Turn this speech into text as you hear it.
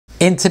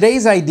In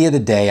today's idea of the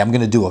day, I'm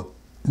going to do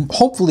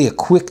hopefully a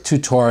quick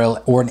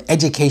tutorial or an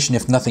education,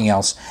 if nothing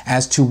else,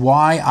 as to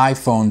why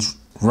iPhones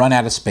run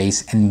out of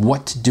space and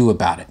what to do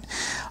about it.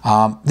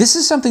 This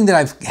is something that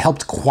I've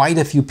helped quite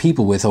a few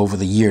people with over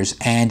the years,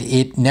 and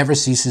it never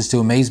ceases to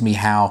amaze me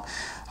how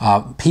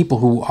people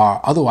who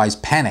are otherwise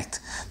panicked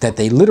that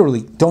they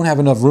literally don't have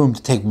enough room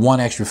to take one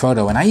extra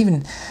photo. And I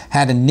even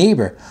had a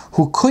neighbor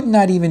who could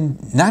not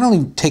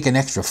only take an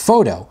extra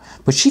photo,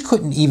 but she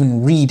couldn't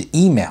even read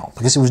email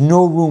because there was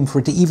no room for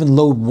it to even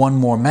load one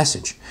more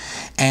message.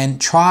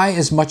 And try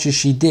as much as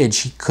she did,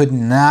 she could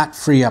not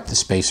free up the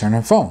space on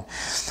her phone.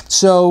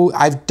 So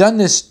I've done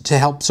this to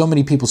help so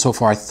many people so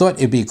far. I thought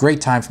it'd be a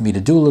great time for me to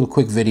do a little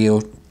quick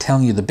video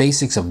telling you the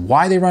basics of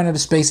why they run out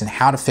of space and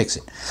how to fix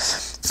it.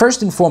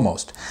 First and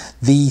foremost,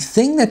 the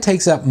thing that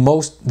takes up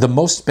the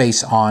most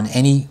space on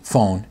any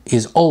phone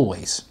is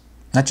always,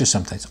 not just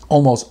sometimes,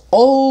 almost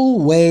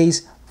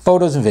always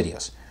photos and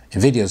videos.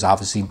 And videos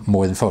obviously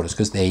more than photos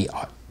because they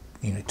are,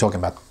 talking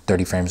about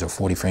 30 frames or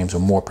 40 frames or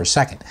more per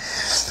second.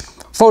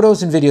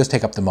 Photos and videos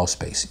take up the most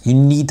space. You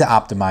need to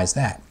optimize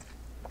that.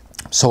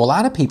 So a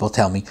lot of people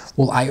tell me,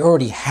 well, I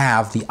already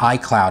have the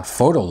iCloud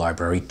photo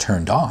library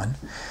turned on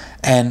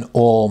and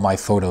all my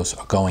photos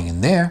are going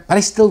in there, but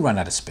I still run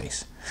out of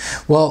space.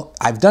 Well,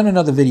 I've done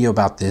another video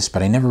about this,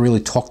 but I never really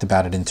talked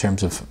about it in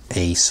terms of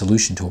a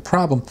solution to a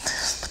problem.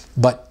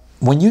 But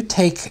when you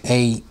take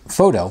a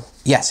photo,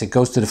 yes, it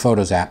goes to the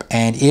Photos app,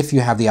 and if you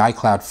have the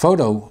iCloud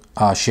photo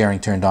sharing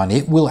turned on,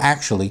 it will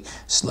actually,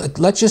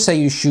 let's just say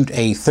you shoot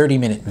a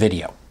 30-minute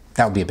video.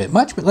 That would be a bit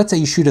much, but let's say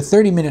you shoot a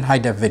 30-minute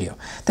high-def video.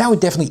 That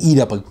would definitely eat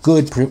up a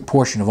good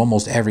portion of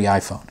almost every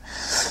iPhone.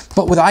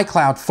 But with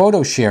iCloud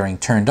photo sharing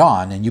turned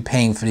on, and you're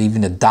paying for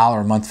even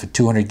 $1 a month for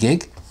 200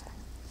 gig,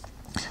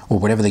 or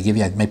whatever they give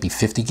you, it might be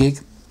 50 gig.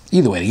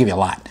 Either way, they give you a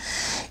lot.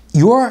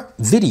 Your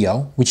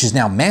video, which is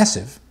now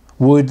massive,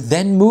 would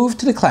then move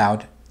to the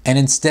cloud, and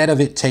instead of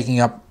it taking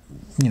up,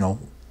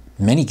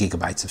 many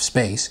gigabytes of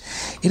space,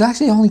 it'll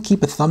actually only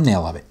keep a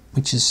thumbnail of it,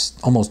 which is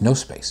almost no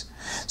space.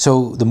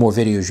 So the more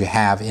videos you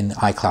have in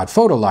iCloud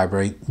photo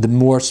library, the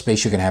more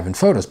space you're going to have in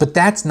photos. But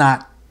that's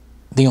not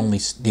the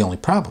only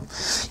problem.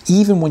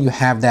 Even when you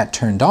have that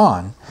turned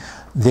on,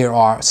 there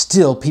are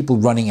still people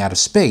running out of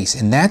space,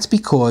 and that's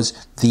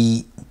because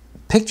the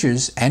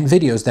pictures and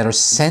videos that are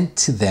sent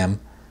to them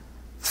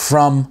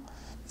from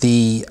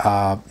the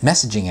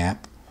messaging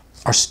app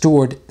are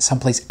stored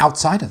someplace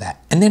outside of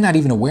that, and they're not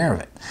even aware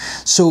of it.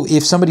 So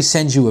if somebody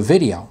sends you a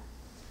video,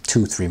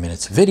 2-3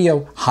 minutes of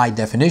video, high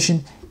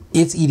definition,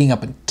 it's eating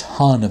up a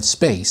ton of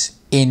space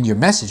in your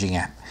messaging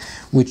app,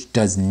 which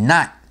does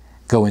not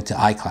go into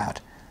iCloud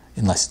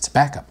unless it's a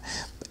backup,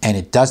 and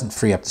it doesn't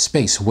free up the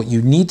space. So what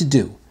you need to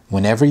do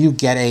whenever you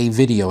get a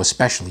video,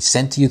 especially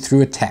sent to you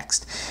through a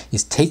text,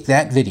 is take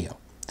that video,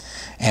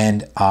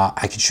 and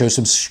I can show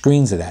some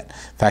screens of that.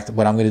 In fact,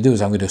 what I'm going to do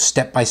is I'm going to go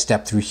step by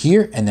step through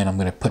here, and then I'm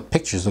going to put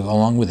pictures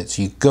along with it.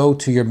 So you go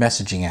to your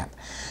messaging app,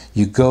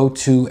 you go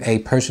to a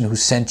person who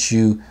sent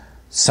you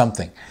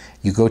something,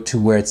 you go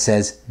to where it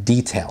says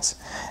details,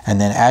 and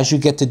then as you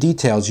get to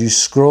details, you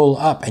scroll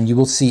up and you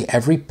will see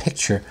every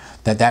picture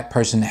that that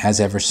person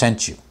has ever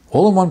sent you,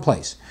 all in one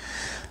place.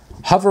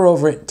 Hover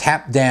over it,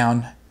 tap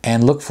down,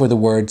 and look for the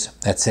words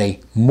that say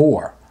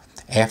more.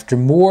 After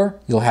more,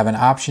 you'll have an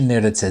option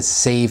there that says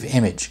save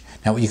image.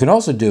 Now what you can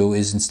also do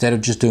is, instead of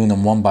just doing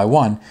them one by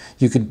one,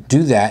 you could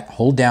do that,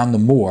 hold down the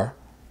more,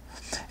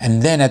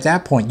 and then at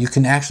that point you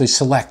can actually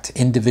select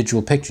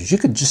individual pictures. You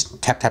could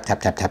just tap, tap,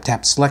 tap, tap, tap,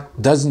 tap,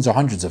 select dozens or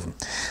hundreds of them.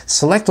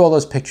 Select all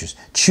those pictures.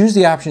 Choose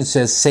the option that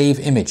says save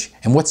image.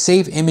 And what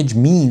save image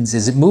means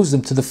is it moves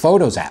them to the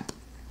Photos app,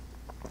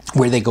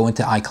 where they go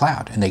into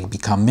iCloud and they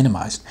become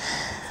minimized.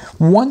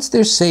 Once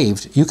they're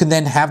saved, you can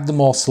then have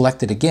them all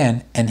selected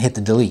again and hit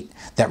the delete.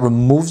 That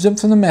removes them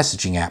from the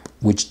messaging app,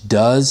 which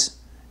does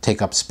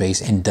take up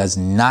space and does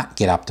not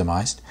get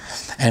optimized,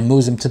 and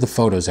moves them to the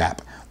Photos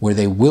app, where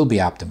they will be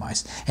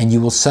optimized. And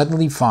you will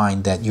suddenly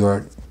find that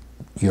your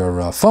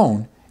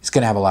phone is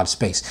going to have a lot of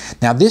space.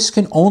 Now this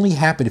can only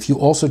happen if you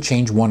also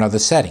change one other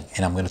setting,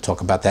 and I'm going to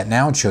talk about that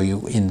now and show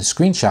you in the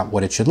screenshot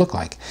what it should look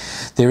like.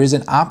 There is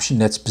an option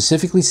that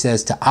specifically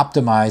says to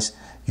optimize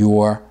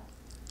your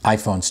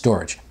iPhone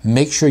storage.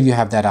 Make sure you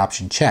have that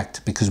option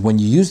checked, because when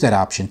you use that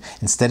option,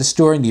 instead of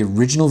storing the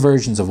original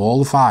versions of all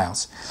the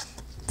files,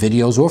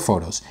 videos or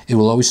photos, it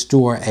will always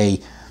store a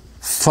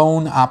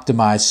phone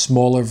optimized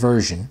smaller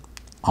version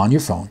on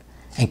your phone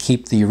and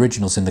keep the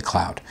originals in the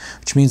cloud,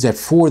 which means that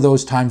for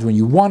those times when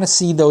you want to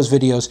see those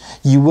videos,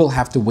 you will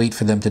have to wait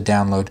for them to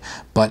download,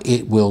 but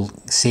it will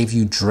save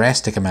you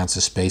drastic amounts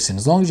of space, and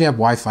as long as you have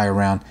Wi-Fi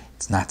around,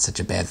 it's not such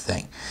a bad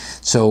thing.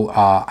 So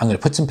I'm going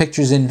to put some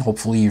pictures in.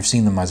 Hopefully you've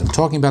seen them as I'm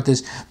talking about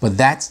this, but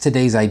that's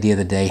today's idea of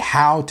the day: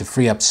 how to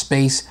free up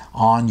space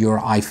on your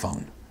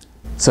iPhone.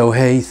 So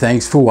hey,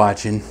 thanks for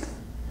watching.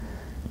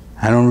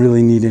 I don't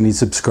really need any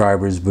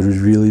subscribers, but it would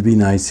really be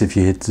nice if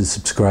you hit the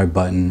subscribe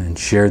button and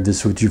shared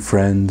this with your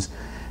friends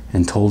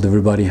and told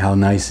everybody how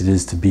nice it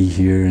is to be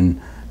here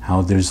and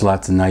how there's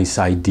lots of nice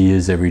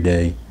ideas every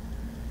day.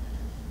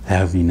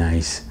 That would be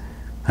nice.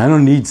 I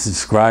don't need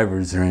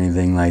subscribers or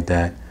anything like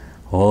that.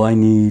 All I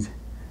need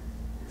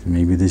is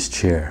maybe this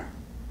chair.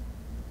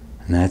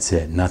 And that's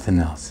it, nothing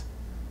else.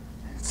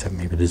 Except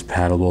maybe this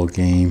paddleball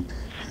game,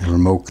 the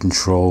remote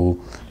control,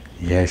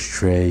 the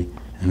ashtray,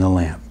 and the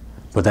lamp.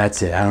 But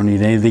that's it, I don't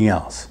need anything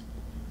else.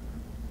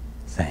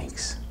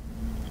 Thanks.